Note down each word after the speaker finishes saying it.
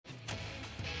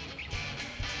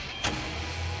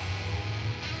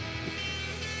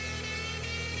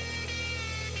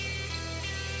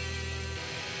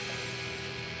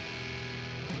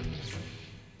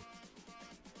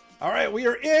All right, we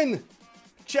are in.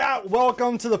 Chat,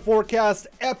 welcome to the forecast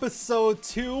episode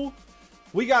 2.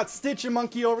 We got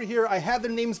Stitchedupmonkey over here. I have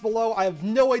their names below. I have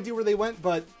no idea where they went,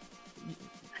 but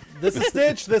this is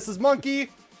Stitch, this is Monkey.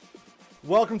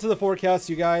 Welcome to the forecast,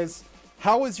 you guys.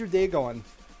 How is your day going?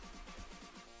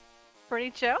 Pretty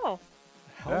chill.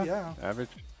 Hell yeah. Average.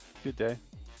 Good day.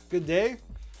 Good day?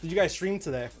 Did you guys stream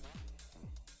today?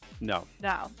 No.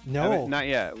 No. Not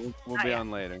yet. We'll be yet.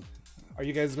 on later. Are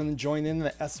you guys going to join in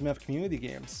the SMF community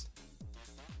games?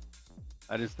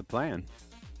 That is the plan.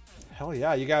 Hell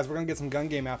yeah, you guys, we're going to get some gun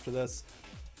game after this.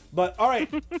 But all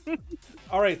right.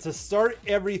 All right, to start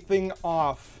everything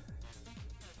off,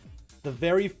 the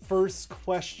very first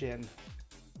question.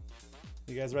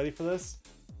 You guys ready for this?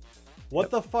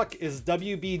 What the fuck is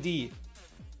WBD?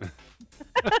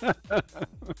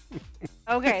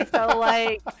 Okay, so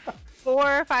like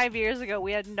 4 or 5 years ago,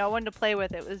 we had no one to play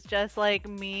with. It was just like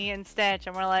me and Stitch,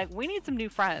 and we're like, we need some new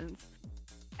friends.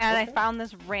 And I found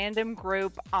this random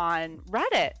group on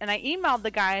Reddit, and I emailed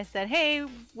the guy and said, hey,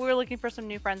 we're looking for some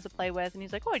new friends to play with. And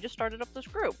he's like, oh, I just started up this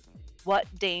group. What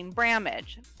Dane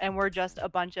Bramage? And we're just a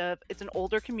bunch of, it's an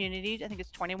older community. I think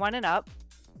it's 21 and up.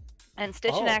 And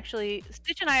Stitch and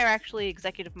I are actually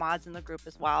executive mods in the group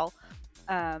as well.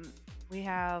 We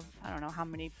have, I don't know how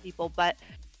many people, but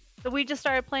so we just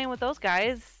started playing with those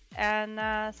guys,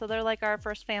 and so they're like our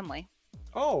first family.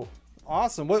 Oh,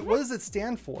 awesome. What does it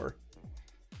stand for?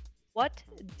 What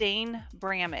Dane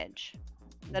Bramage?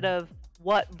 Instead of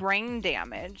what brain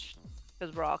damage,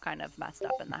 because we're all kind of messed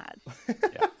up in the head.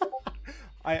 Yeah.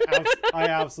 I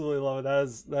absolutely love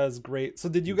it. That is great. So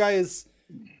did you guys,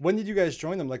 when did you guys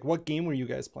join them? Like what game were you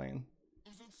guys playing?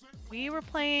 We were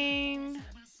playing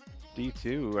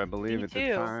D2, I believe, at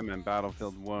the time, and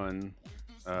Battlefield 1.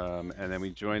 And then we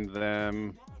joined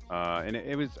them. And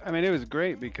it was, I mean, it was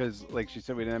great because, like she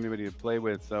said, we didn't have anybody to play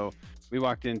with. So we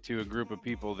walked into a group of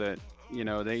people that, you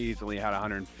know, they easily had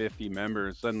 150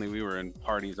 members. Suddenly we were in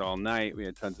parties all night. We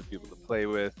had tons of people to play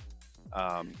with.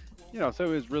 You know, so it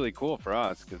was really cool for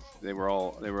us because they were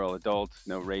all adults,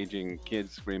 no raging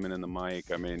kids screaming in the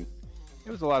mic. I mean, it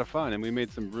was a lot of fun, and we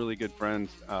made some really good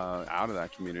friends out of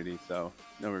that community. So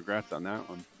no regrets on that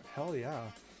one. Hell yeah!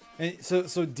 And so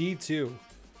D2,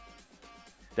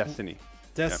 Destiny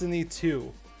yep.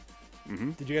 2.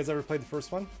 Mm-hmm. Did you guys ever play the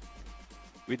first one?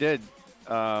 We did.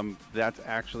 That's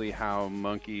actually how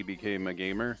Monkey became a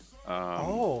gamer.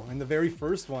 Oh, and the very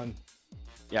first one.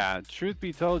 Yeah, truth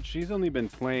be told, she's only been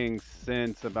playing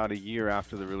since about a year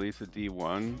after the release of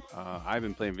D1. I've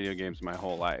been playing video games my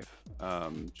whole life.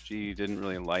 She didn't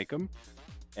really like them,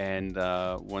 and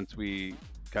once we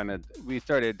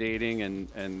started dating,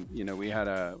 and you know, we had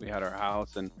our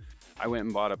house, and I went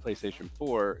and bought a PlayStation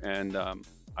 4, and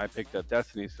I picked up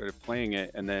Destiny, started playing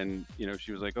it, and then, you know,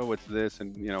 she was like, oh, what's this,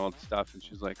 and you know, all the stuff, and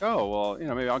she's like, oh, well, you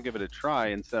know, maybe I'll give it a try.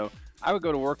 And so I would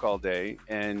go to work all day,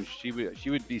 and she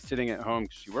would be sitting at home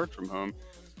because she worked from home,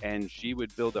 and she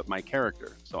would build up my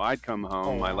character. So I'd come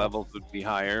home, my levels would be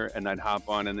higher, and I'd hop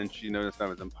on, and then she noticed I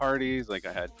was in parties, like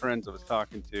I had friends I was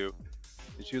talking to,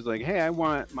 and she was like, hey, I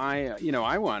want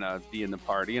to be in the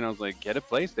party. And I was like, get a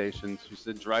PlayStation. She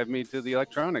said, drive me to the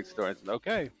electronics store. I said,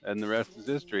 okay, and the rest is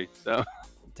history. So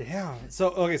damn. So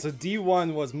okay, so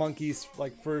D1 was Monkey's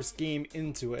like first game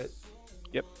into it.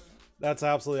 Yep. That's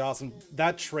absolutely awesome.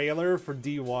 That trailer for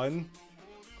D1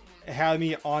 had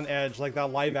me on edge, like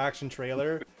that live action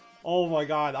trailer. Oh my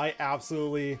god, I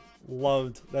absolutely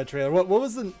loved that trailer. What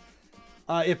was the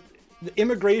if the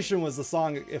Immigration was the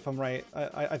song, if I'm right.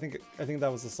 I think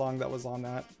that was the song that was on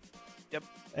that. Yep.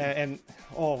 And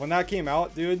oh, when that came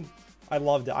out, dude, I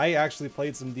loved it. I actually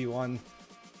played some D1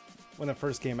 when it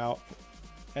first came out,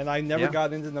 and I never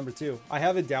got into number 2. I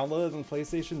have it downloaded on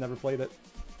PlayStation, never played it.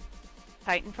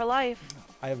 Titan for life.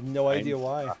 I have no idea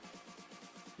why.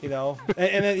 You know,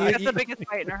 and then that's the biggest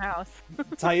fight in our house.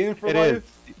 Titan for life.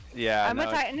 Is. Yeah, I'm a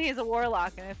Titan. He's a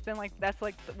Warlock, and it's been like that's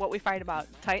like what we fight about.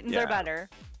 Titans are better.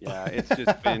 Yeah, it's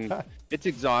just been it's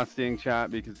exhausting,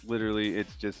 chat, because literally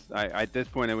it's just at this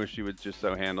point I wish she would just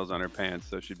sew handles on her pants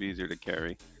so she'd be easier to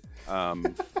carry.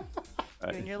 And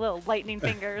your little lightning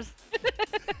fingers.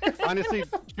 Honestly,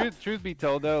 truth be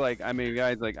told though, like, I mean,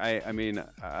 guys, like, I mean,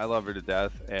 I love her to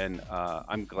death, and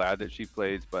I'm glad that she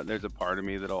plays, but there's a part of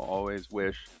me that'll always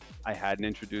wish I hadn't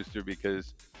introduced her,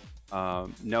 because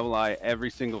no lie,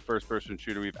 every single first-person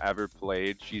shooter we've ever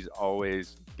played, she's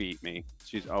always beat me.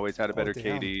 She's always had a better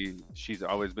KD. She's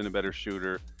always been a better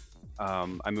shooter.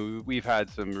 I mean, we've had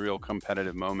some real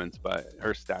competitive moments, but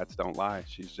her stats don't lie.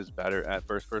 She's just better at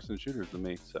first-person shooters than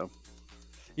me. So,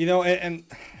 you know, and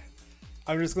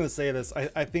I'm just gonna say this.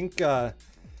 I think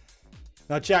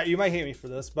Now, chat, you might hate me for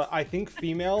this, but I think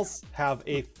females have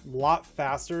a lot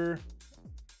faster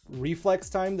reflex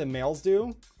time than males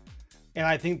do. And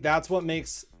I think that's what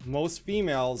makes most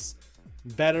females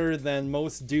better than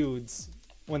most dudes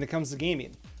when it comes to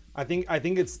gaming. I think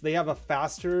it's they have a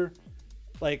faster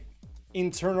like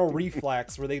internal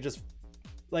reflex where they just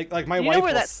like my wife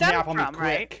will snap on me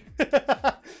quick.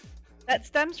 Right? That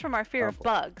stems from our fear of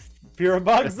bugs. Fear of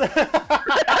bugs?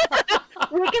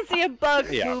 We can see a bug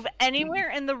move anywhere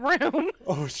in the room.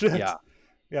 Oh shit.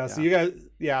 Yeah, so you guys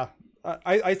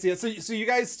I see it. So you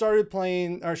guys started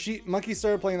playing, or Monkey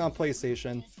started playing on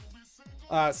PlayStation.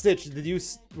 Stitch,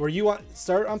 were you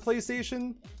start on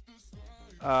PlayStation?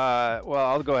 Well,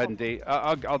 I'll go ahead and date.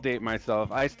 I'll date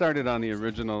myself. I started on the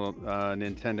original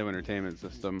Nintendo Entertainment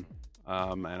System,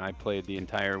 and I played the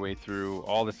entire way through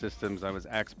all the systems. I was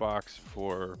Xbox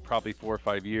for probably 4 or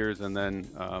 5 years, and then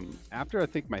after I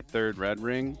think my third Red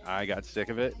Ring, I got sick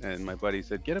of it, and my buddy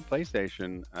said, "Get a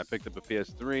PlayStation." I picked up a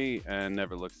PS3 and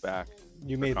never looked back.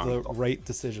 You made the right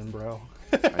decision, bro.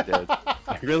 I did.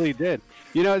 I really did.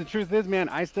 You know, the truth is, man,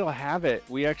 I still have it.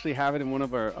 We actually have it in one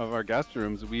of our guest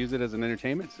rooms. We use it as an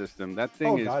entertainment system. That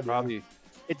thing is probably,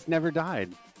 it's never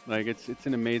died. Like it's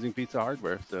an amazing piece of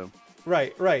hardware. So.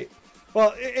 Right.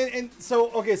 Well, and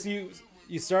so okay, so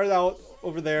you started out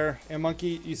over there, and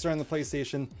Monkey, you started on the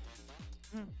PlayStation.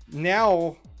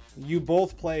 Now you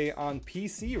both play on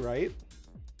PC, right?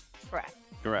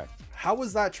 Correct. How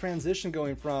was that transition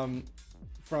going from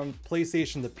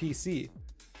PlayStation to PC?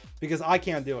 Because I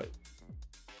can't do it.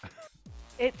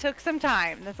 It took some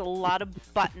time. There's a lot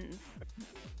of buttons.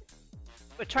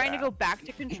 But trying to go back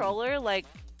to controller, like,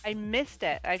 I missed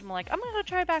it. I'm like, I'm gonna go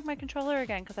try back my controller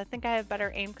again because I think I have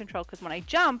better aim control. Because when I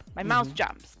jump, my mouse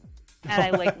jumps, and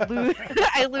I like lose.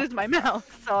 I lose my mouse.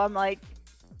 So I'm like,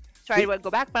 try to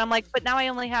go back, but I'm like, but now I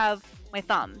only have my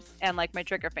thumbs and like my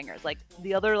trigger fingers. Like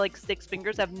the other like 6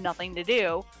 fingers have nothing to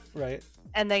do. Right.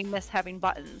 And they miss having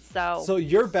buttons. So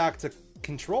you're back to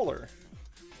controller.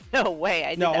 No way.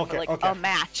 I did that for like a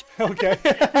match. Okay.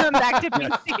 I'm back to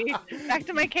PC. Back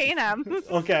to my K&M.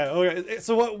 Okay.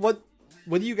 So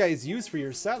what do you guys use for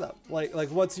your setup? Like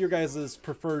what's your guys'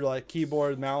 preferred like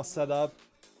keyboard mouse setup?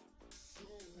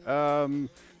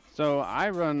 So I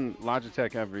run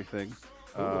Logitech everything.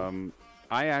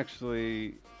 I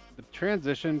actually, the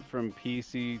transition from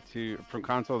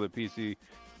console to PC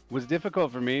was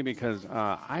difficult for me because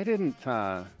I didn't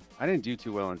do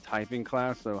too well in typing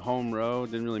class, so home row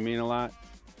didn't really mean a lot.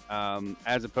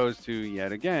 As opposed to,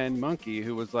 yet again, Monkey,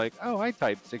 who was like, "Oh, I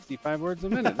typed 65 words a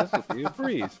minute. This will be a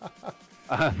breeze."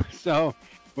 So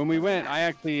when we went, I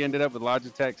actually ended up with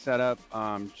Logitech setup.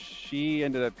 She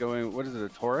ended up going, what is it, a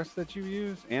Taurus that you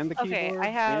use, and the keyboard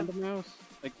and the mouse?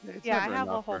 Like, it's I never have a enough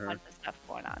whole for her. bunch of stuff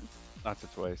going on. Lots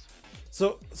of toys.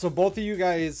 So both of you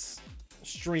guys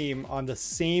stream on the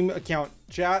same account.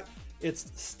 Chat, it's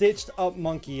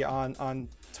Stitchedupmonkey on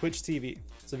Twitch TV.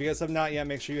 So if you guys have not yet,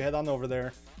 make sure you head on over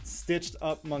there.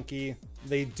 Stitchedupmonkey.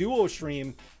 They duo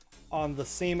stream on the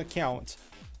same account.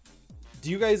 Do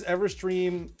you guys ever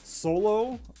stream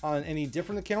solo on any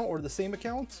different account or the same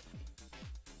account?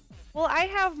 Well, I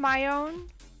have my own,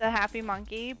 the Happy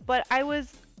Monkey, but I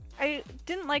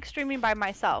didn't like streaming by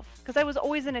myself because I was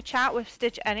always in a chat with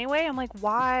Stitch anyway. I'm like,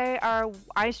 why are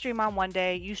I stream on one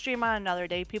day, you stream on another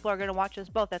day? People are going to watch us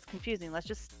both. That's confusing. Let's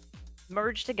just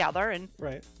merge together and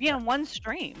be on one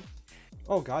stream.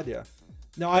 Oh God, yeah.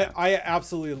 No, I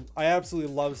absolutely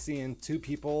love seeing two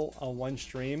people on one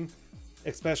stream,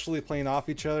 especially playing off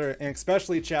each other, and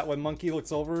especially chat when Monkey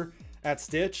looks over at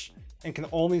Stitch and can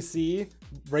only see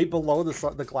right below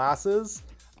the glasses.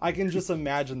 I can just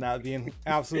imagine that being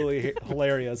absolutely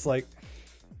hilarious. Like,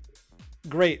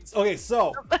 great. Okay,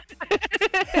 so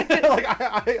like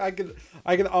I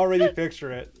can already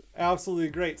picture it. Absolutely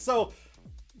great. So,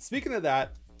 speaking of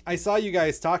that, I saw you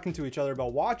guys talking to each other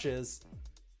about watches.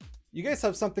 You guys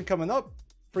have something coming up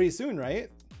pretty soon,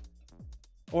 right?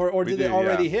 Or did it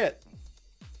already hit?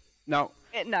 No.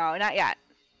 No, not yet.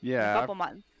 Yeah. A couple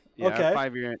months. Yeah, okay. Our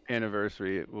 5-year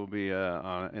anniversary, it will be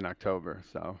in October.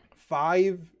 So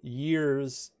 5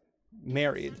 years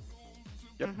married.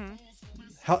 Yep. Mm-hmm.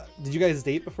 How did you guys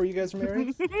date before you guys were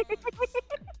married?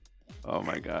 Oh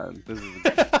my God, this is.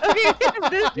 Okay,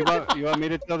 You want me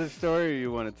to tell this story, or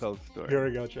you want to tell the story? Here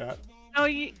we go, chat. No,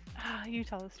 you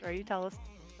tell the story. You tell us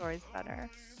stories better.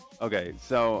 Okay,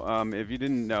 so if you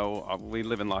didn't know, we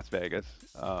live in Las Vegas.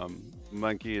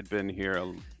 Monkey had been here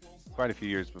quite a few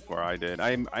years before I did.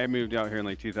 I moved out here in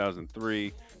like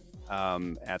 2003.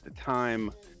 At the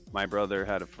time, my brother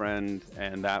had a friend,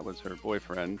 and that was her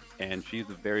boyfriend. And she's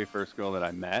the very first girl that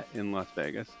I met in Las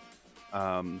Vegas.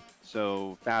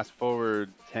 So fast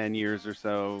forward 10 years or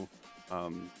so,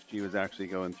 she was actually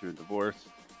going through a divorce.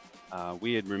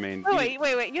 We had remained. Oh,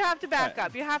 wait. You have to back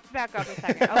up. You have to back up a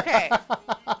second. Okay.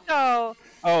 So.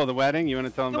 Oh, the wedding? You want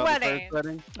to tell them about the wedding. first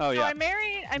wedding? Oh, So yeah.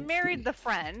 I married the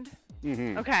friend.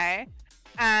 Mm-hmm. Okay.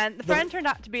 And the friend turned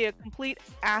out to be a complete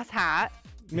asshat.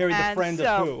 Married the friend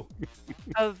of who?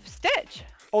 Of Stitch.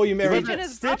 Oh, you married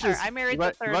Stitch. I married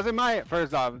the third. It wasn't my,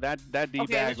 first off, that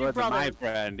D-bag wasn't my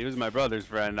friend. He was my brother's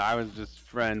friend. I was just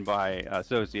friend by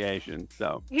association,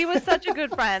 so. He was such a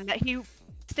good friend that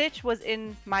Stitch was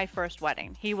in my first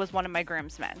wedding. He was one of my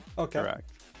groomsmen. Okay. Correct.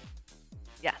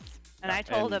 Yes. And I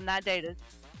told him that day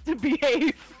to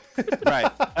behave. Right.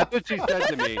 That's what she said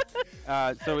to me.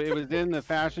 So it was in the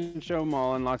Fashion Show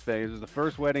Mall in Las Vegas. It was the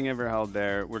first wedding ever held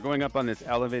there. We're going up on this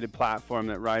elevated platform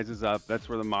that rises up. That's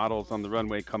where the models on the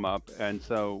runway come up. And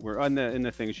so we're in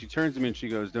the thing. She turns to me and she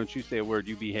goes, "Don't you say a word,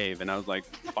 you behave." And I was like,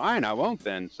 "Fine, I won't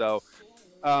then." So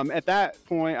at that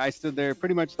point, I stood there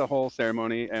pretty much the whole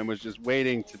ceremony and was just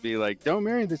waiting to be like, "Don't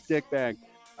marry this dickbag."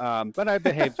 But I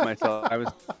behaved myself, I was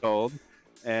told.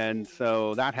 And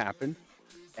so that happened.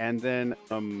 And then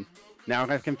now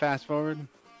I can fast forward.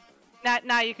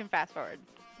 Now you can fast forward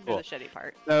through Cool. the shitty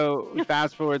part. So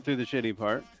fast forward through the shitty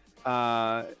part.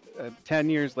 10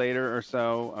 years later or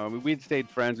so, we'd stayed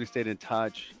friends. We stayed in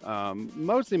touch.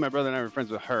 Mostly my brother and I were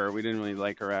friends with her. We didn't really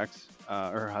like her ex,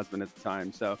 or her husband at the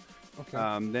time. So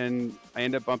then I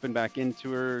ended up bumping back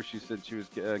into her. She said she was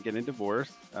getting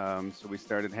divorced. So we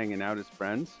started hanging out as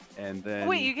friends. And then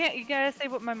Wait, you gotta say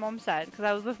what my mom said because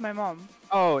I was with my mom.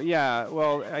 Oh yeah,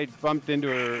 well I bumped into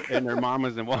her and her mom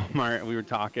was in Walmart and we were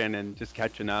talking and just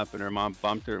catching up and her mom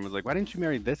bumped her and was like, "Why didn't you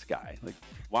marry this guy? Like,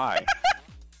 why?"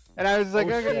 And I was like,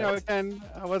 okay, you know, again,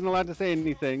 I wasn't allowed to say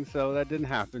anything, so that didn't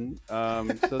happen.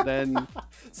 So then,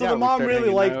 so the mom really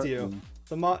liked you. And...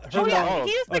 The mom.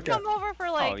 He used to come over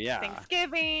for like Oh, yeah.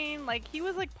 Thanksgiving. Like he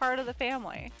was like part of the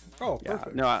family. Oh,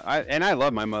 perfect. No, I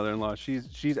love my mother-in-law.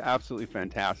 She's absolutely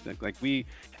fantastic. Like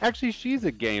she's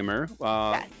a gamer.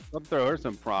 Yes. I'll throw her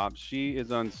some props. She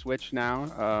is on Switch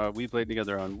now. We played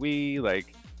together on Wii.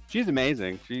 Like she's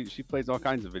amazing. She plays all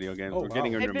kinds of video games. Oh, We're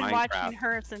getting her I've into been Minecraft. watching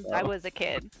her since I was a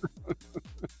kid.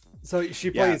 So she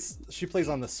plays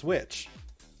on the Switch.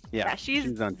 Yeah,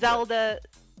 she's on Zelda.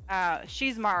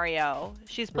 She's Mario.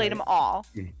 She's played them all.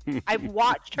 I've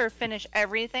watched her finish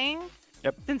everything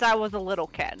since I was a little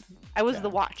kid. I was the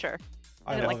watcher.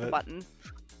 I didn't like the buttons.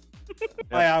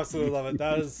 I absolutely love it.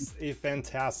 That is a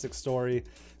fantastic story.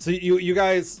 So you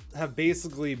guys have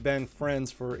basically been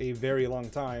friends for a very long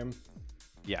time.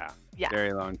 Yeah. Yeah.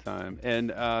 Very long time.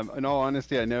 And in all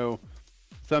honesty, I know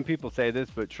some people say this,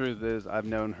 but truth is I've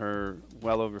known her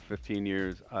well over 15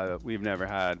 years. We've never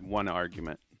had one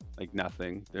argument. Like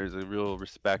nothing. There's a real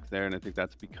respect there, and I think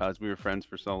that's because we were friends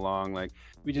for so long. Like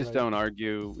we just don't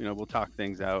argue. You know, we'll talk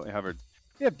things out.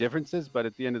 We have differences, but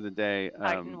at the end of the day,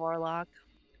 Titan Warlock.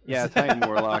 Yeah, Titan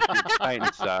Warlock.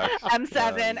 Titan sucks.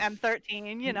 M7,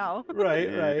 M13. You know.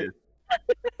 Right.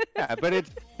 Yeah, but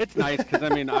it's nice because I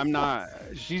mean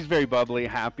she's a very bubbly,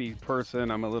 happy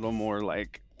person. I'm a little more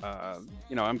like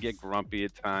I'm get grumpy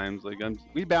at times. Like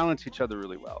we balance each other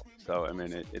really well. So I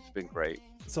mean it's been great.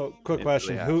 So quick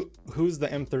question, really who's the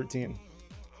M13?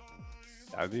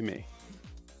 That would be me.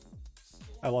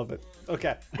 I love it.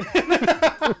 Okay.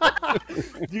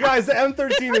 You guys, the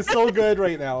M13 is so good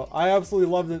right now. I absolutely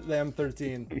love the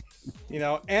M13. You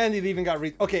know, and it even got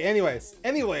okay, anyways,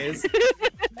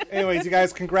 you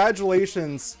guys,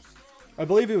 congratulations. I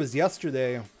believe it was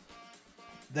yesterday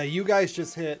that you guys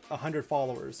just hit 100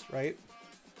 followers, right?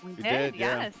 We did,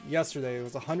 yes. Yesterday, it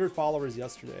was 100 followers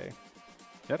yesterday.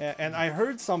 Yep. And I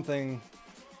heard something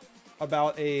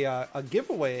about a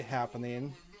giveaway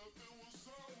happening.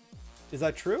 Is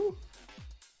that true?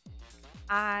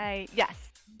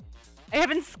 Yes. I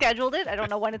haven't scheduled it. I don't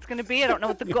know when it's going to be. I don't know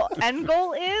what the end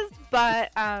goal is,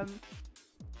 but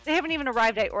they haven't even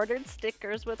arrived. I ordered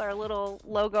stickers with our little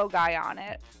logo guy on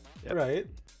it. Yep. Right.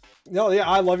 No, yeah,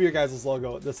 I love your guys'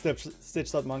 logo, the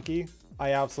Stitchedupmonkey.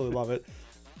 I absolutely love it.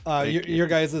 Your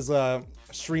guys'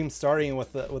 stream starting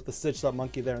with the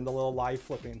Stitchedupmonkey there and the little live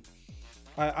flipping.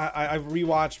 I've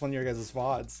rewatched one of your guys'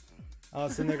 VODs. I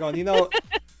was sitting there going,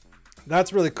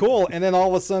 that's really cool. And then all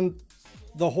of a sudden,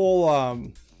 the whole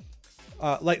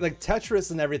like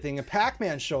Tetris and everything, and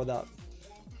Pac-Man showed up.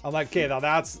 I'm like, okay, now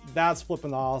that's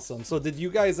flipping awesome. So did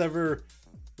you guys ever,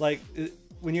 like,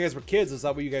 when you guys were kids, is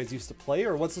that what you guys used to play,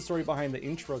 or what's the story behind the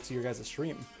intro to your guys'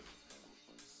 stream?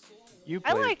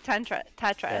 I like Tetris.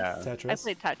 Yeah. Tetris. I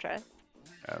played Tetris.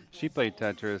 She played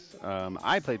Tetris.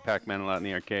 I played Pac-Man a lot in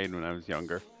the arcade when I was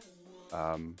younger.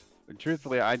 But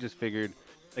truthfully, I just figured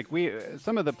like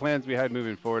some of the plans we had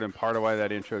moving forward, and part of why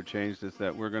that intro changed is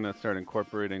that we're gonna start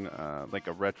incorporating like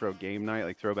a retro game night,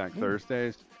 like Throwback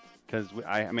Thursdays, because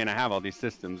I mean I have all these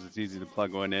systems. It's easy to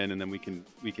plug one in, and then we can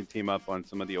team up on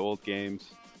some of the old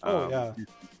games. Yeah.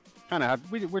 Kind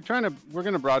of we're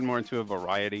gonna broaden more into a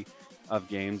variety of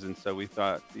games, and so we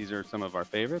thought these are some of our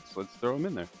favorites. Let's throw them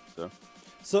in there.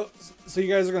 So you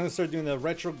guys are gonna start doing the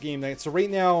retro game night. So right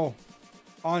now,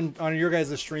 on your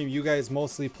guys' stream, you guys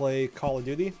mostly play Call of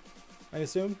Duty, I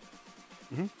assume.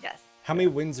 Yes. How many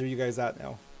wins are you guys at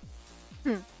now?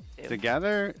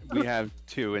 Together, we have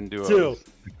 2 in duos. 2.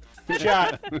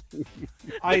 Chat.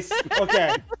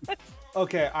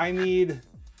 Okay. I need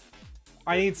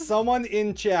someone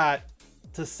in chat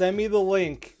to send me the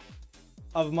link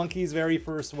of Monkey's very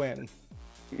first win.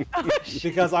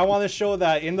 Because I want to show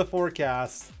that in the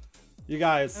forecast. You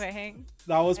guys,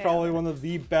 that was probably one of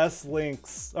the best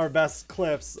links or best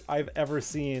clips I've ever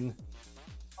seen.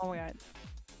 Oh my god.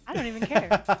 I don't even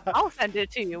care. I'll send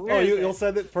it to you. You'll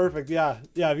send it? Perfect. Yeah.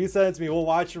 If you send it to me, we'll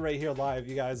watch it right here live,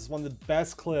 you guys. It's one of the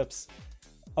best clips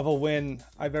of a win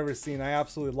I've ever seen. I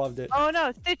absolutely loved it. Oh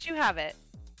no, Stitch, you have it.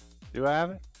 Do I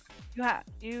have it?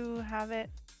 You have it.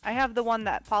 I have the one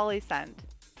that Polly sent.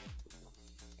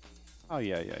 Oh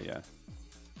yeah.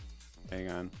 Hang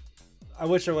on. I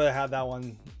wish I would have had that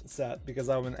one set because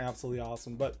that would have been absolutely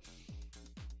awesome. But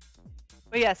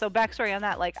yeah, so backstory on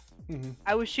that, like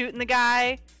I was shooting the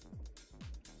guy,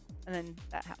 and then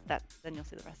then you'll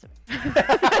see the rest of it.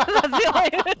 That's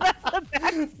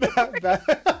the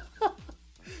backstory.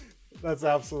 That's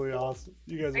absolutely awesome.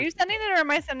 You guys are you sending it or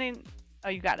am I sending? Oh,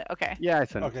 you got it. Okay. Yeah, I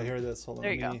sent it. Okay, here it is. Hold on.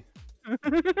 There you go.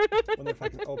 Wonder if I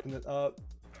can open it up.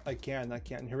 I can.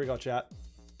 Here we go, chat.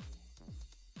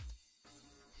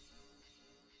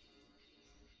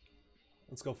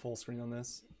 Let's go full screen on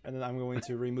this. And then I'm going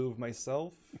to remove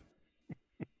myself.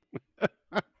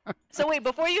 So wait,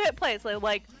 before you hit play, so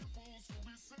like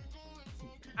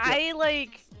I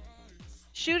like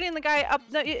shooting the guy up.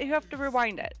 No, you have to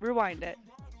rewind it.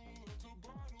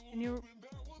 Can you?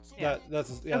 Yeah.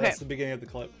 That's the beginning of the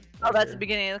clip. Oh, that's the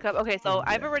beginning of the clip. Okay, so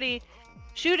I've already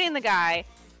shooting the guy,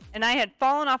 and I had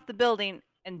fallen off the building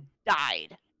and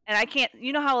died. And I can't,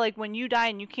 you know how like when you die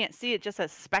and you can't see it just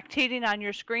as spectating on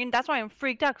your screen? That's why I'm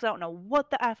freaked out because I don't know what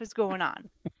the F is going on.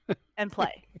 And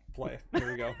play. Here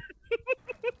we go.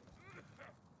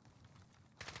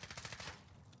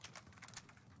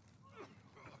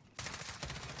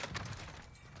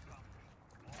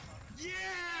 Yeah!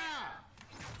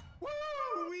 Woo!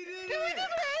 We did it!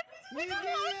 We did it!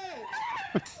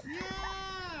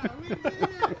 Yeah! We did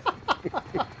it!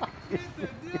 Get the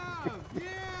dub! Yeah!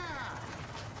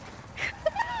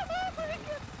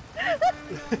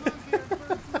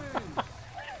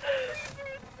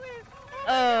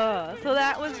 So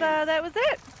that was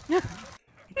it.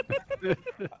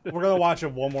 We're gonna watch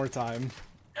it one more time.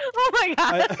 Oh my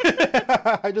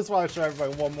god! I just want to show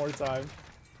everybody one more time.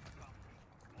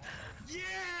 Yeah!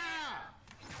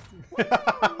 Woo! We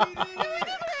did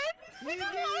it! We did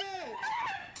it!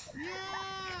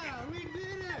 Yeah! We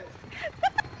did it!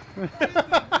 Get the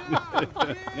dub!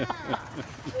 Yeah!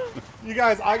 You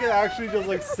guys, I can actually just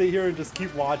like sit here and just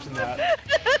keep watching that.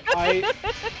 I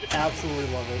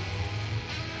absolutely love it.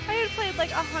 I had played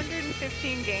like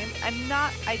 115 games.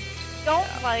 I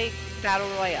don't like Battle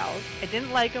Royales. I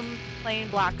didn't like them playing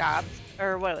Black Ops,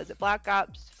 or what was it, Black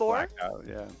Ops 4? Blackout,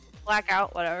 yeah.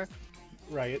 Blackout, whatever.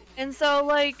 Right. And so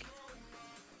like,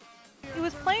 he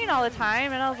was playing all the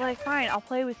time, and I was like, fine, I'll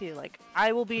play with you. Like,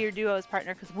 I will be your duo's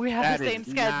partner because we have the same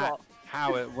schedule. Not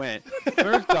how it went.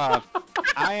 First off,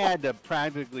 I had to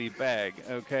practically beg,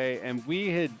 okay? And we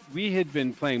had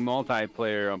been playing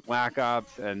multiplayer on Black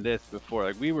Ops and this before.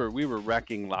 Like we were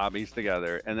wrecking lobbies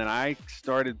together, and then I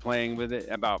started playing with it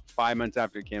about 5 months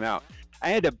after it came out. I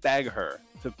had to beg her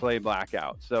to play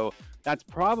Blackout. So that's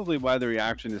probably why the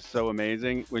reaction is so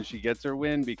amazing when she gets her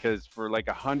win, because for like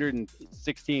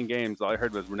 116 games, all I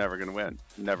heard was, "We're never gonna win.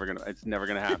 It's never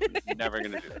gonna happen. Never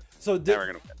gonna do it. So never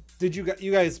gonna win." Did you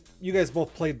guys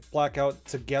both played Blackout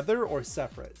together or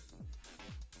separate?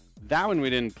 That one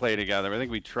we didn't play together. I think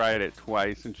we tried it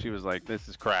twice, and she was like, "This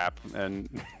is crap," and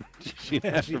she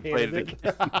never played it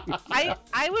again.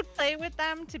 I would play with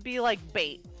them to be like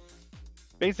bait.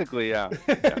 Basically, yeah.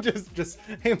 just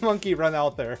hey monkey, run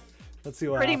out there. Let's see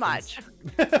what Pretty happens.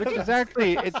 much. Which is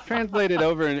actually, it's translated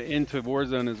over into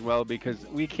Warzone as well, because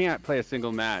we can't play a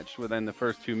single match within the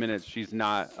first 2 minutes. She's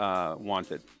not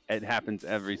wanted. It happens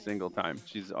every single time.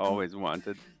 She's always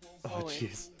wanted. Oh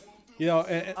jeez. You know,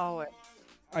 Always.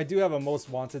 I do have a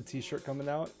most wanted T-shirt coming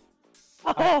out.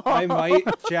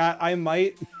 I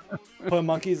might put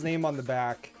Monkey's name on the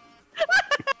back,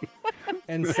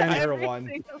 and send her Every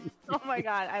one. Oh my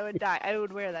god, I would die. I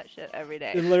would wear that shit every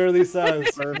day. It literally says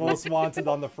most wanted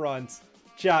on the front.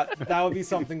 Chat, that would be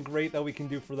something great that we can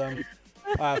do for them,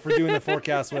 for doing the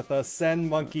forecast with us. Send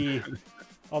Monkey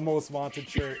a most wanted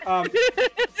shirt.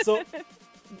 So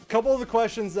a couple of the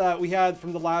questions that we had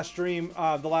from the last stream,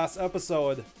 the last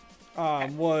episode,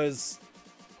 was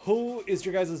who is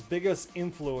your guys' biggest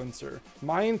influencer?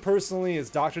 Mine personally is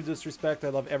Dr. Disrespect. I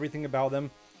love everything about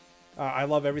him. I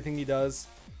love everything he does.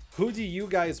 Who do you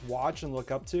guys watch and look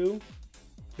up to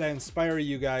that inspire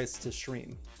you guys to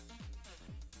stream?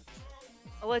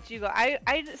 I'll let you go. I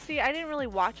see. I didn't really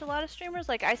watch a lot of streamers.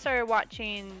 Like I started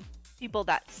watching people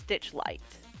that Stitch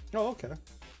liked. Oh, okay.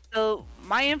 So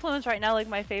my influence right now, like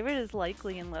my favorite, is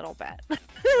Likely and Little Bit.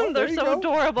 Oh, They're there you so go.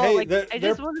 adorable. Hey, like I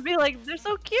just want to be like, they're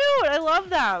so cute. I love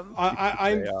them.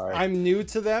 I'm new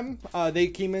to them. They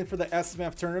came in for the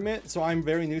SMF tournament, so I'm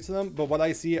very new to them. But what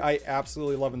I see, I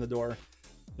absolutely love in the door.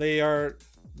 They are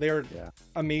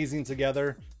amazing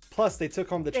together. Plus, they took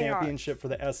home the championship for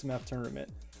the SMF tournament.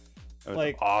 That was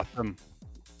Like awesome.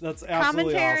 That's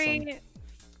absolutely Commentary, awesome.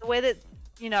 the way that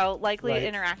Likely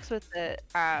Right. interacts with the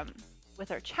with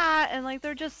her chat, and like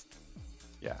they're just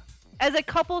Yeah. as a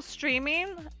couple streaming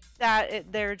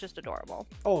they're just adorable.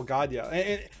 Oh God, yeah.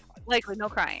 And Likely, no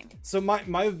crying. so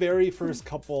my very first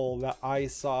couple that I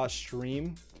saw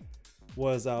stream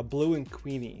was Blue and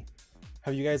Queenie.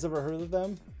 Have you guys ever heard of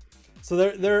them? So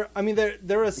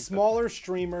they're a smaller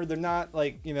streamer. They're not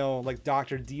like like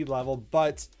Dr. D level,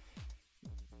 but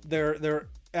they're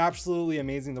absolutely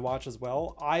amazing to watch as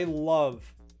well. I love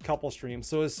couple streams.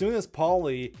 So as soon as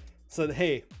Paulie said,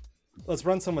 "Hey, let's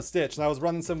run some with Stitch," and I was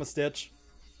running some with Stitch.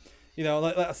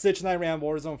 Stitch and I ran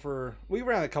Warzone we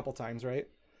ran a couple times, right?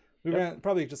 We ran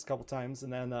probably just a couple times,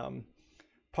 and then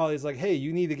Paulie's like, "Hey,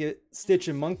 you need to get Stitch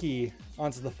and Monkey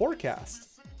onto the forecast."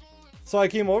 So I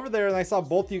came over there and I saw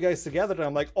both you guys together, and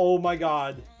I'm like, "Oh my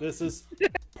God, this is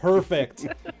perfect."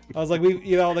 I was like,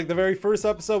 like the very first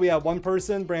episode, we had one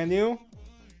person brand new.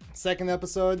 Second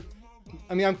episode,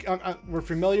 we're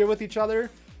familiar with each other,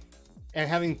 and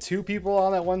having two people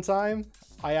on at one time,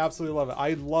 I absolutely love it.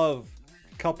 I love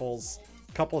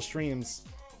couple streams,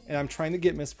 and I'm trying to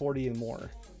get Miss 40 in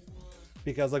more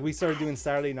because like we started doing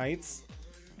Saturday nights,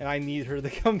 and I need her to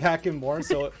come back in more.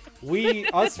 So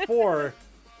us four,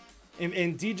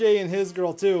 and DJ and his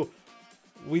girl too,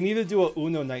 we need to do a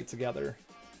Uno night together.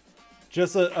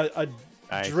 Just a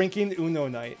Nice. drinking Uno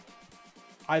night.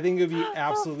 I think it would be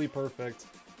absolutely perfect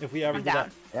if we ever I'm did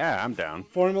down. that Yeah, I'm down.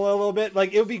 formula a little bit.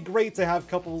 Like it would be great to have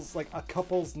couples, like a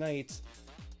couples night,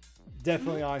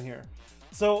 definitely on here.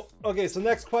 So okay, so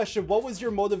next question: what was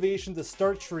your motivation to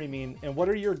start streaming, and what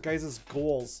are your guys'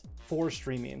 goals for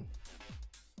streaming?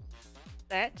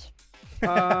 That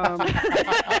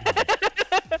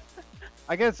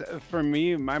I guess for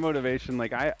me, my motivation,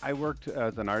 like I worked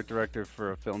as an art director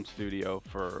for a film studio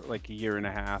for like a year and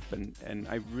a half, and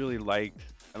I really liked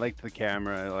the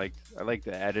camera, I liked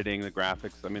the editing, the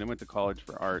graphics. I mean, I went to college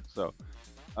for art, so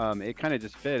it kind of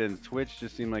just fit, and Twitch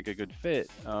just seemed like a good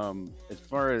fit. As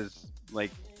far as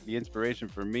like the inspiration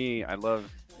for me, I love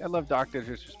Dr.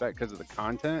 Disrespect because of the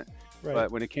content. Right.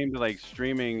 But when it came to like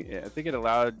streaming, I think it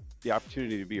allowed the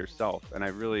opportunity to be yourself. And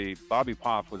Bobby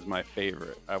Poff was my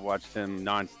favorite. I watched him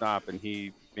nonstop, and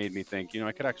he made me think,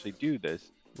 I could actually do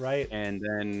this. Right. And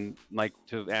then, like,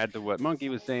 to add to what Monkey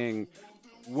was saying,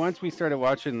 once we started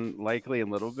watching Likely a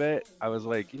little bit, I was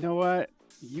like, you know what?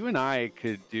 You and I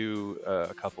could do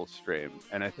a couple stream,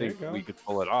 and I think we could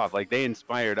pull it off. Like, they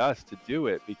inspired us to do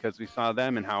it because we saw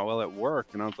them and how well it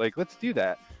worked. And I was like, let's do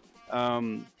that.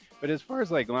 But as far as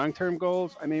like long-term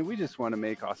goals, I mean, we just want to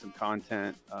make awesome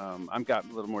content. I've got a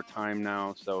little more time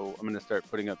now, so I'm going to start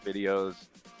putting up videos,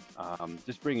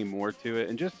 just bringing more to it,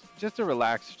 and just a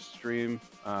relaxed stream.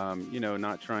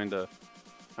 Not try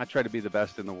to be the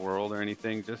best in the world or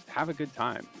anything. Just have a good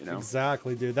time.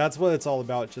 Exactly, dude. That's what it's all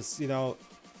about. Just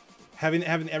having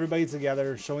everybody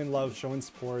together, showing love, showing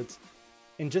support,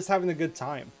 and just having a good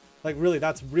time. Like really,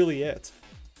 that's really it.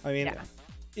 I mean,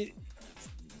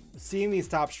 seeing these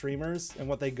top streamers and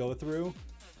what they go through,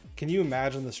 can you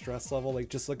imagine the stress level? Like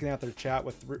just looking at their chat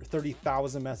with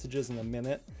 30,000 messages in a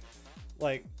minute,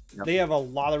 like they have a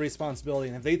lot of responsibility.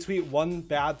 And if they tweet one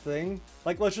bad thing,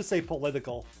 like let's just say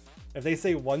political, if they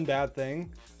say one bad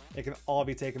thing, it can all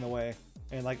be taken away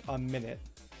in like a minute.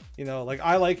 Like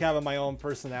I like having my own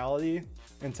personality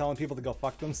and telling people to go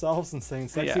fuck themselves and saying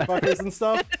sexy fuckers and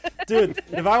stuff. Dude,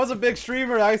 if I was a big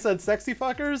streamer and I said sexy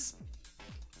fuckers,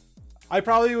 I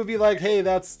probably would be like, hey,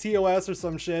 that's TOS or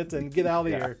some shit and get out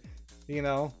of here,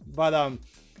 But,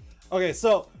 okay,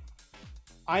 so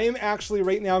I am actually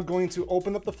right now going to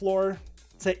open up the floor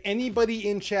to anybody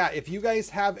in chat, if you guys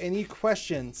have any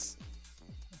questions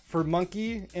for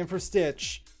Monkey and for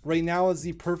Stitch, right now is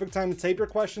the perfect time to type your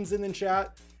questions in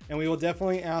chat, and we will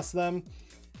definitely ask them.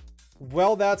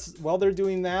 While they're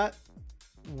doing that,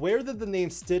 where did the name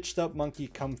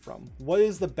Stitchedupmonkey come from? What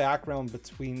is the background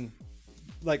between,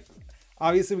 like,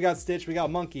 obviously we got Stitch, we got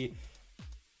Monkey.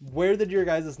 Where did your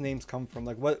guys' names come from?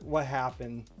 Like, what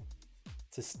happened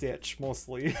to Stitch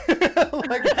mostly?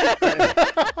 Like,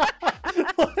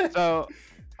 So,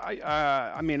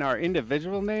 I mean, our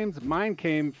individual names. Mine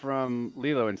came from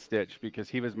Lilo and Stitch because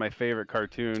he was my favorite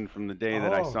cartoon from the day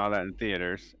that I saw that in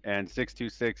theaters, and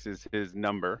 626 is his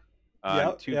number.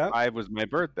 25 was my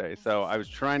birthday, so I was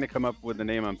trying to come up with a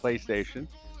name on PlayStation.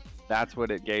 That's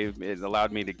what it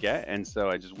allowed me to get, and so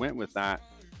I just went with that,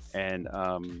 and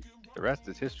the rest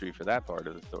is history for that part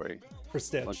of the story. For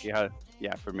Stitch. Monkey,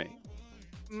 yeah, for me.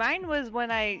 Mine was when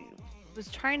I was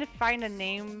trying to find a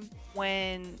name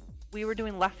when we were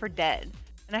doing Left 4 Dead,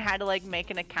 and I had to like make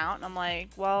an account, and I'm like,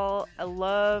 well, I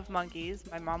love monkeys.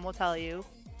 My mom will tell you,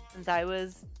 since I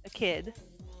was a kid,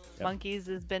 monkeys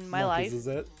has been my life. Is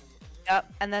it?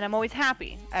 Yep. And then I'm always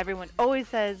happy. Everyone always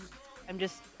says I'm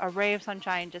just a ray of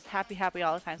sunshine, just happy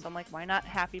all the time. So I'm like, why not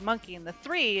Happy Monkey? And the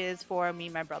 3 is for me,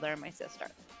 my brother, and my sister.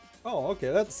 Oh,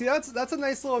 okay. That's a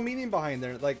nice little meaning behind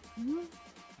there. Like,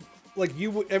 like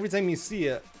you, every time you see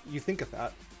it, you think of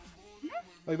that.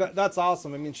 Like that's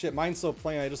awesome. I mean, shit, mine's so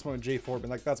plain. I just want Jfortman.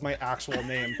 Like that's my actual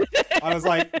name. I was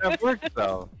like, That worked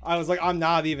though. I was like, I'm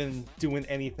not even doing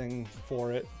anything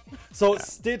for it. So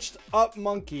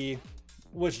Stitchedupmonkey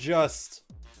was just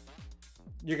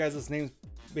your guys' names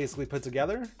basically put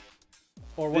together,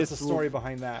 or what's the story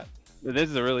behind that? This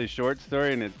is a really short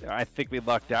story, and I think we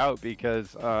lucked out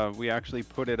because we actually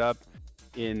put it up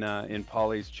in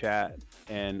Polly's chat,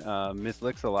 and Miss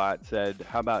Lixalot said,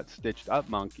 "How about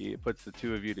Stitchedupmonkey?" It puts the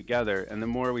two of you together. And the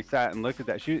more we sat and looked at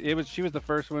that, she was the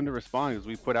first one to respond because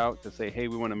we put out to say, "Hey,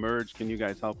 we want to merge. Can you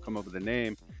guys help come up with a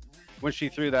name?" When she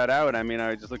threw that out, I mean,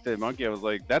 I just looked at Monkey. I was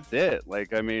like, "That's it."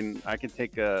 Like, I mean, I can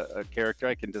take a character,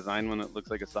 I can design one that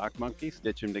looks like a sock monkey,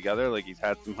 stitch him together. Like he's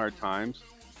had some hard times.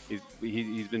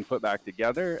 He's been put back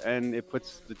together, and it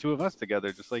puts the two of us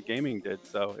together just like gaming did.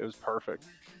 So it was perfect.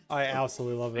 I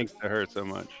absolutely love it. Thanks to her so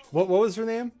much. What was her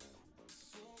name?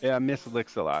 Yeah, Miss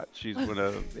Lixalot. She's one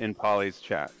of in Polly's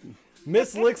chat.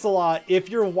 Miss Lixalot,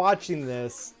 if you're watching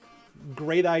this,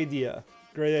 great idea.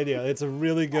 Great idea. It's a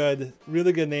really good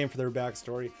name for their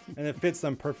backstory, and it fits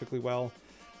them perfectly well.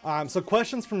 So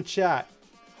questions from chat.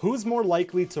 Who's more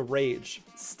likely to rage,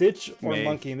 Stitch or Me.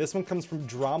 Monkey? And this one comes from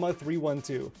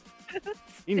Drama312.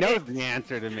 He knows the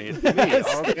answer to me. It's me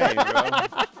all day,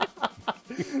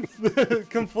 bro.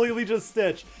 Completely just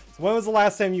Stitch. So when was the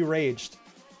last time you raged?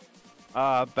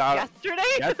 About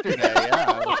Yesterday? Yesterday,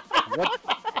 yeah.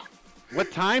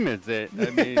 What time is it? I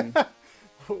mean,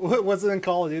 Was it in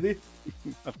Call of Duty?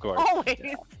 of course.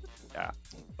 Always. Yeah.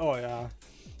 Oh, yeah.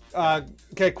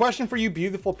 Okay, question for you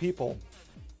beautiful people.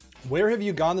 Where have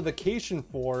you gone on vacation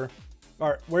or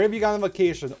where have you gone on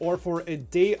vacation or for a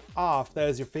day off that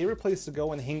is your favorite place to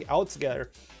go and hang out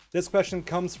together? This question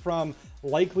comes from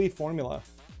Likely Formula.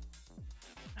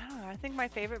 Oh, I think my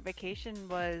favorite vacation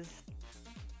was...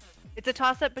 It's a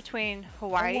toss-up between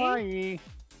Hawaii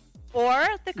or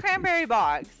the Cranberry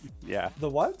Bogs. Yeah. The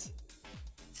what?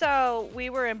 So we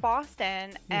were in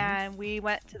Boston and we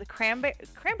went to the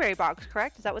cranberry bogs,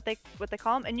 correct? Is that what they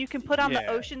call them? And you can put on the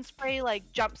ocean spray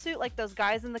like jumpsuit like those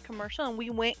guys in the commercial, and we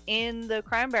went in the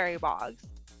cranberry bogs.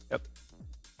 Yep.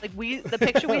 Like the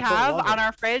picture we have on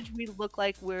our fridge, we look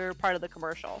like we're part of the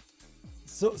commercial.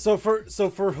 So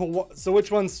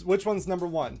which one's number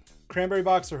one? Cranberry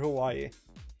Box or Hawaii?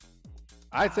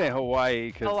 I'd say Hawaii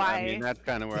because I mean that's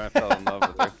kind of where I fell in love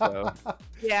with her. So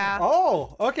Yeah.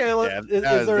 Oh, okay. Yeah,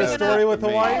 Is there a story with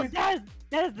Hawaii? Oh,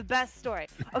 that is the best story.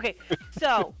 Okay,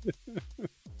 so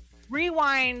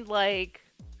rewind like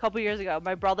a couple years ago.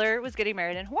 My brother was getting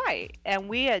married in Hawaii, and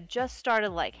we had just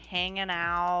started like hanging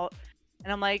out.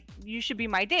 And I'm like, you should be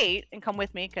my date and come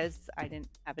with me because I didn't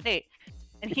have a date.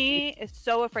 And he is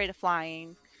so afraid of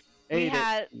flying. So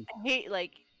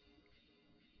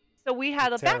we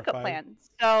had a backup plan.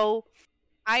 So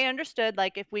I understood,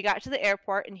 like, if we got to the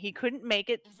airport and he couldn't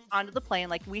make it onto the plane,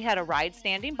 like, we had a ride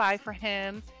standing by for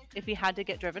him if he had to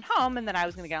get driven home, and then I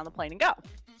was going to get on the plane and go.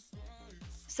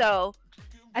 So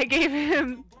I gave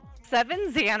him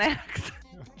 7 Xanax,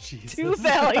 2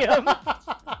 Valium.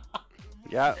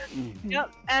 yeah.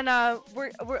 Yep. And I'm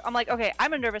like, okay,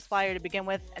 I'm a nervous flyer to begin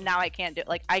with, and now I can't do it.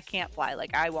 Like, I can't fly.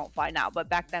 Like, I won't fly now. But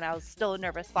back then, I was still a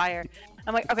nervous flyer.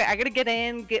 I'm like, okay, I gotta get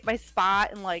in, get my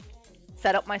spot, and like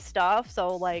set up my stuff.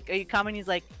 So like, are you coming? He's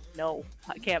like, no,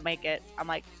 I can't make it. I'm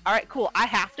like, all right, cool. I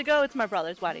have to go. It's my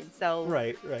brother's wedding, so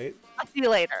Right. I'll see you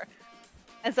later.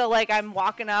 And so like I'm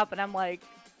walking up and I'm like,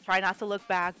 try not to look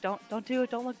back. Don't do it.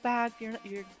 Don't look back. You're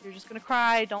just gonna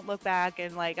cry. Don't look back.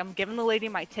 And like I'm giving the lady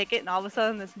my ticket, and all of a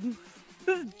sudden this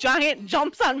giant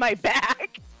jumps on my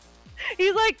back.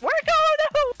 He's like, we're going to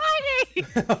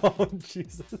Hawaii. Oh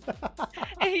Jesus.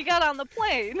 And he got on the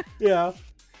plane. Yeah.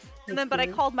 And then, but I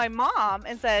called my mom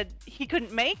and said he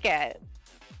couldn't make it.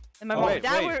 And my mom and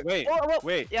dad were.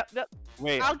 Wait. Yep.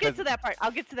 Wait. I'll get to that part.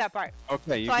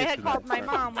 Okay, you So I get had to called that my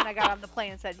part. mom when I got on the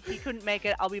plane and said he couldn't make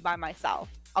it. I'll be by myself.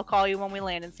 I'll call you when we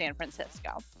land in San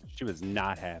Francisco. She was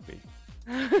not happy.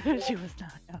 She was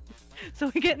not happy.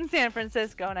 So we get in San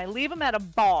Francisco and I leave him at a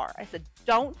bar. I said,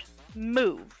 don't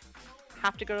move.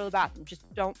 Have to go to the bathroom.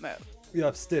 Just don't move. You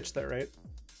have Stitch there, right?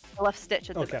 I left Stitch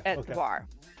at the bar.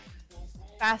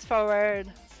 Fast forward.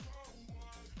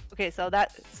 Okay, so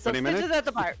Stitch minutes? is at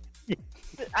the bar.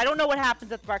 I don't know what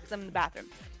happens at the bar because I'm in the bathroom.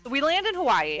 So we land in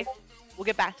Hawaii. We'll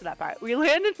get back to that part. We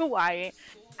land in Hawaii,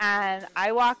 and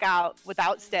I walk out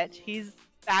without Stitch. He's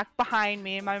back behind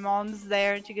me, and my mom's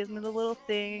there, and she gives me the little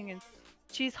thing, and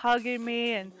she's hugging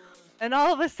me, and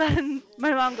all of a sudden,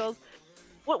 my mom goes,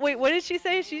 "What? Wait, what did she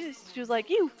say?" She was like,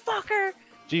 "You fucker."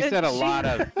 She And said a lot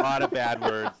of bad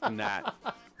words in that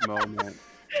moment.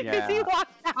 Because Yeah. he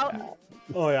walked out.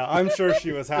 Oh yeah, I'm sure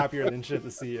she was happier than shit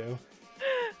to see you.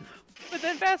 But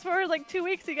then fast forward like 2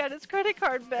 weeks, he got his credit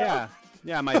card bill.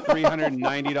 Yeah, my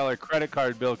 $390 credit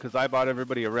card bill because I bought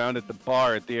everybody around at the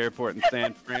bar at the airport in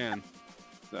San Fran.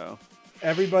 So.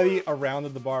 Everybody around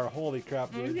at the bar. Holy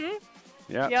crap, dude.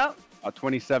 Mm-hmm. Yeah. Yep.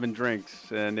 27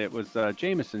 drinks, and it was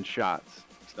Jameson shots.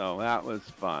 So that was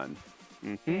fun.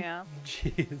 Mm-hmm. Yeah.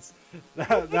 Jeez,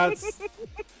 that's.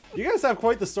 You guys have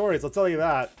quite the stories. I'll tell you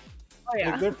that. Oh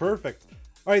yeah. Like, they're perfect.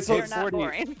 All right, so They're not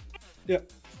boring. yeah.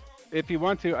 If you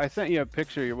want to, I sent you a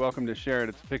picture. You're welcome to share it.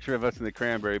 It's a picture of us in the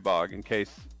cranberry bog. In case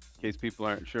people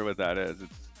aren't sure what that is,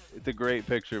 it's a great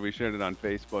picture. We shared it on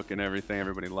Facebook and everything.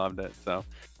 Everybody loved it. So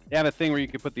they have a thing where you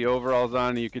could put the overalls on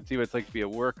and you could see what it's like to be a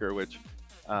worker. Which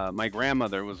my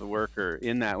grandmother was a worker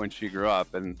in that when she grew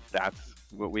up, and that's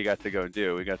what we got to go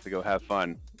do. We got to go have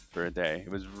fun for a day. It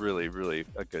was really, really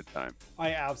a good time.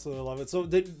 I absolutely love it. So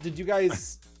did you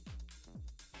guys?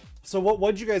 So what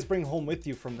did you guys bring home with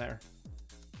you from there?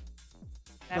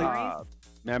 Memories.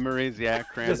 Memories, yeah.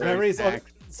 Cranberry Just memories. Okay,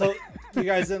 snacks. so you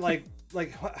guys didn't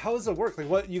like how does it work? Like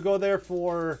what you go there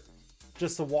for?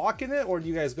 Just to walk in it, or do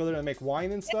you guys go there to make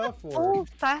wine and stuff? It's a Or whole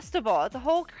festival. It's a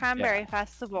whole cranberry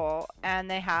festival, and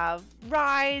they have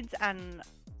rides, and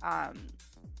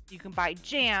you can buy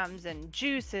jams and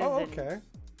juices. oh, and okay.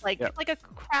 like a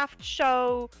craft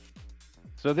show.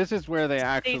 So this is where they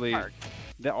actually, park.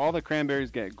 all the cranberries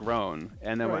get grown,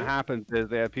 and then what Right. happens is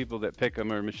they have people that pick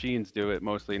them, or machines do it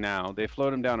mostly now. They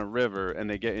float them down a river, and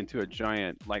they get into a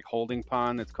giant like holding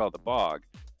pond. It's called the bog,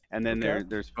 and then Okay.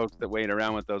 there's folks that wait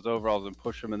around with those overalls and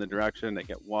push them in the direction. They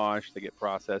get washed, they get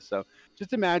processed. So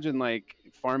just imagine like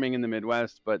farming in the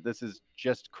Midwest, but this is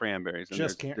just cranberries, and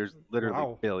Just there's literally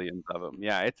wow. billions of them.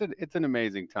 Yeah, it's an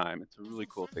amazing time. It's a really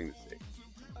cool thing to see.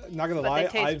 Not gonna But lie, they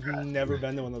taste I've gross. never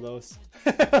been to one of those.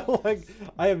 Like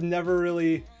I have never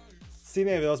really seen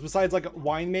any of those besides like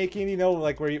winemaking, you know,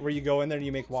 like where you go in there and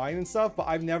you make wine and stuff. But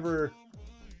I've never.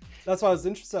 That's why I was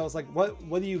interested. I was like, what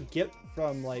do you get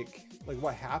from like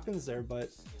what happens there? But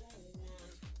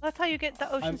That's how you get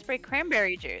the ocean spray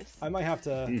cranberry juice. I might have to.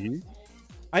 Mm-hmm.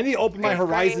 I need to open my Okay,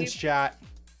 horizons, right. chat.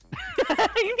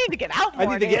 You need to get out I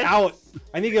more. need to get dude. out.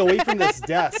 I need to get away from this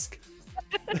desk.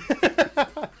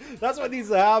 That's what needs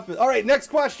to happen. All right, next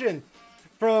question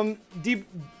from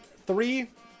D3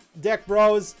 Deck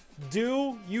Bros.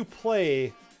 Do you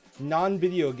play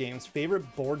non-video games? Favorite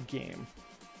board game?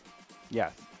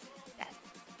 Yes.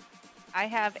 I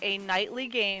have a nightly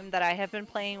game that I have been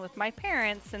playing with my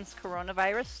parents since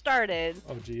coronavirus started.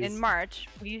 Oh, geez. In March.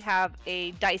 We have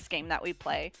a dice game that we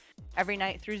play every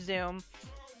night through Zoom.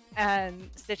 And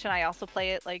Stitch and I also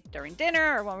play it like during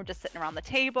dinner or when we're just sitting around the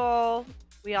table.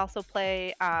 We also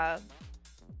play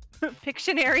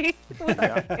Pictionary.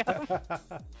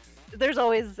 There's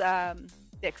always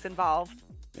dicks involved.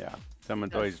 Yeah.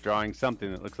 Someone's always drawing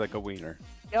something that looks like a wiener.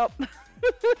 Yep.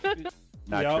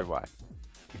 Not Yep. sure why.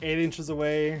 8 inches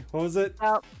away. What was it?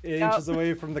 Yep. 8 Yep. inches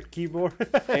away from the keyboard.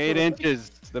 8 inches.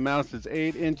 The mouse is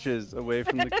 8 inches away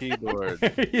from the keyboard.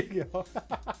 There you go.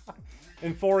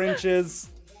 And 4 inches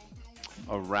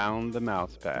Around the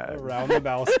mouse pad. around the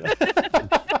mouse.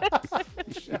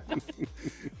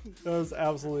 That was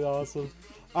absolutely awesome.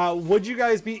 Would you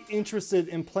guys be interested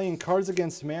in playing Cards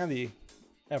Against Humanity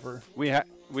ever? We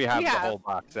We have We the have. whole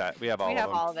box set. We have all We of have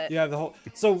them. all of it. Yeah, the whole.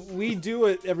 So we do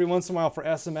it every once in a while for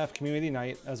SMF Community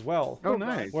Night as well. Oh,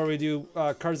 nice. Where we do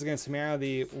Cards Against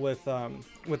Humanity with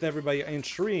everybody in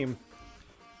stream.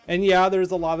 And yeah,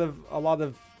 there's a lot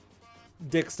of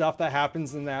dick stuff that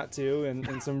happens in that too,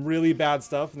 and some really bad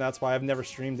stuff, and that's why I've never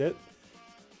streamed it.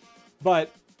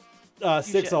 But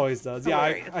Six should. always does. Yeah,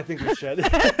 Hilarious. I think we should.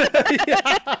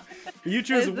 Yeah. You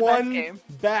choose is the best one game.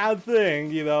 bad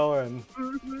thing, and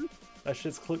that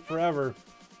shit's clicked forever.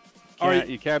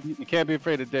 You can't be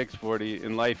afraid of dicks, 40.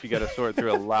 In life, you got to sort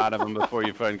through a lot of them before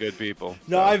you find good people.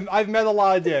 No, I've met a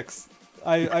lot of dicks.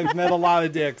 I've met a lot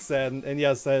of dicks, and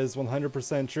yes, that is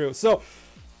 100% true. So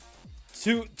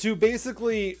to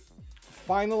basically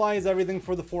finalize everything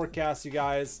for the forecast, you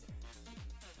guys,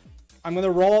 I'm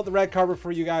gonna roll out the red carpet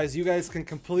for you guys. You guys can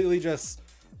completely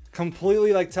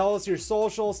like tell us your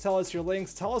socials, tell us your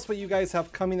links, tell us what you guys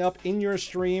have coming up in your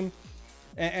stream,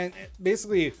 and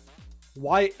basically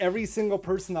why every single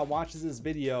person that watches this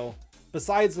video,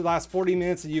 besides the last 40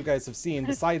 minutes that you guys have seen,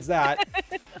 besides that,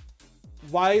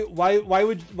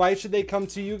 why should they come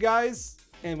to you guys,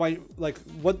 and why, like,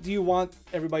 what do you want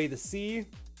everybody to see?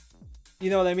 You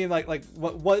know what I mean? Like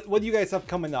what do you guys have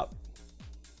coming up?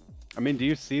 I mean, do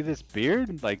you see this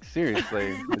beard? Like, seriously,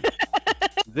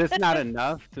 is this not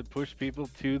enough to push people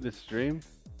to the stream?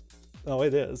 Oh,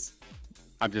 it is.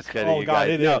 I'm just kidding. Oh you God, guys.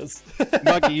 it No, is.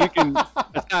 Monkey, you can.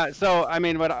 It's not, so I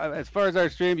mean, as far as our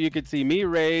stream, you could see me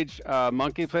rage,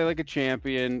 Monkey play like a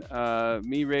champion,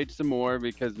 me rage some more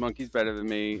because Monkey's better than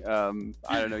me. I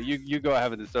don't know. You go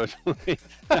ahead with the social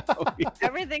media.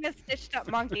 Everything is Stitched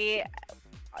Up Monkey.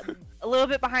 A little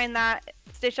bit behind that,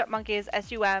 Stitched Up Monkey is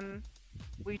SUM.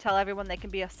 We tell everyone they can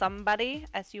be a somebody,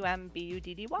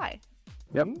 SUMBUDDY.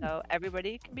 Yep. So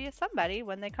everybody can be a somebody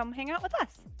when they come hang out with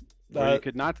us. Or you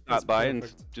could not that's stop by and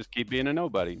perfect. just keep being a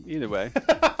nobody. Either way.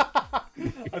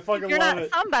 I fucking You're love not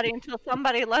it. somebody until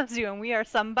somebody loves you, and we are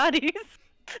somebodies.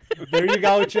 There you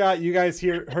go, chat. You guys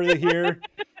heard it here.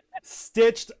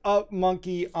 Stitched Up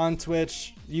Monkey on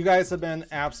Twitch. You guys have been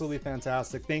absolutely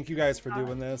fantastic. Thank you guys for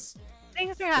doing this.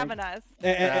 Thanks for having us.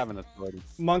 And, Having a party.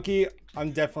 Monkey,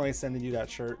 I'm definitely sending you that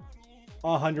shirt.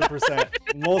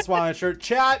 100%. Most wanted shirt.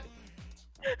 Chat,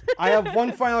 I have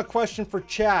one final question for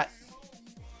chat.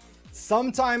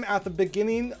 Sometime at the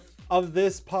beginning of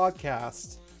this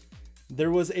podcast, there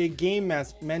was a game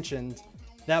mentioned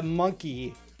that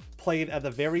Monkey played at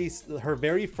her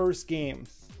very first game.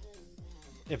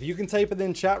 If you can type it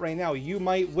in chat right now, you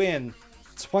might win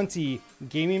 20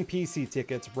 gaming PC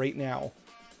tickets right now.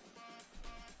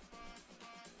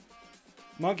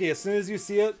 Monkey, as soon as you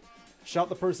see it, shout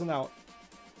the person out.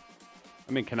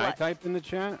 I mean, can I What? type in the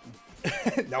chat?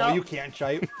 No, No. you can't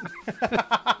type.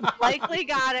 Likely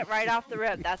got it right off the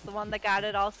rip. That's the one that got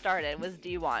it all started, was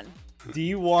D1.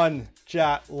 D1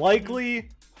 chat. Likely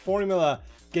formula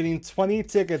getting 20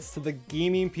 tickets to the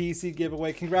gaming PC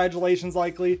giveaway. Congratulations,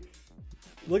 Likely.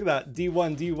 Look at that.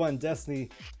 D1, Destiny,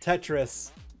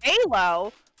 Tetris.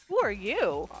 Halo? Who are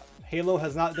you? Halo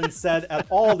has not been said at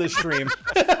all this stream.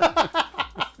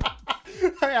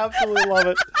 I absolutely love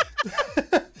it.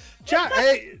 Chat,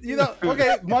 hey,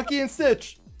 okay, Monkey and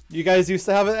Stitch. You guys used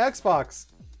to have an Xbox.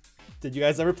 Did you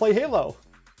guys ever play Halo?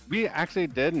 We actually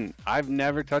didn't. I've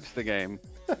never touched the game.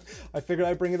 I figured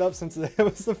I'd bring it up since it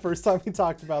was the first time we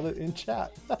talked about it in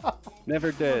chat.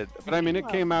 Never did. But I mean, it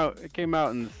came out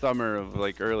in the summer of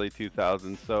like early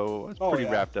 2000s, so it's pretty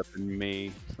yeah. wrapped up in May.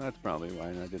 So that's probably why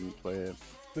I didn't play it.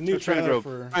 The new I was trying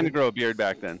trailer to grow a beard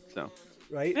back then, so.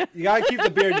 right? You gotta keep the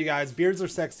beard, you guys. Beards are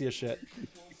sexy as shit.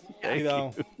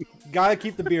 Gotta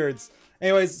keep the beards.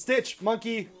 Anyways, Stitch,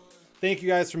 Monkey, thank you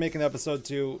guys for making episode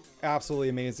 2. Absolutely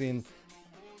amazing.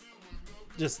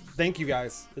 Just thank you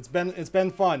guys. It's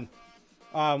been fun.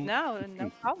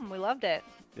 No problem. We loved it.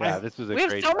 Yeah, this was a We have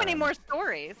great so many time. more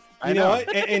stories. You know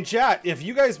what? And chat, if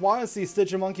you guys want to see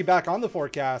Stitch and Monkey back on the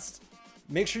forecast,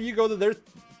 make sure you go to their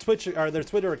Twitch or their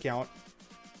Twitter account.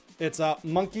 It's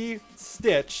Monkey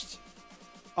Stitched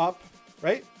Up,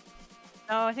 right?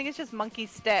 No, I think it's just Monkey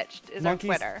Stitched is our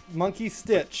Twitter. Monkey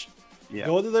Stitch. Yeah.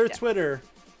 Go to their Yeah. Twitter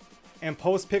and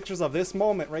post pictures of this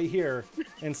moment right here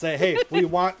and say, hey, we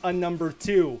want a number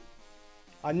 2.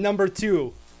 A number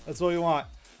 2. That's what we want.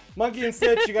 Monkey and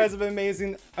Stitch, you guys have been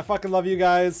amazing. I fucking love you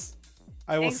guys.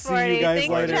 I will Thanks, see Morty. you guys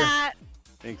Thanks, later. chat.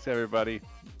 Thanks, everybody.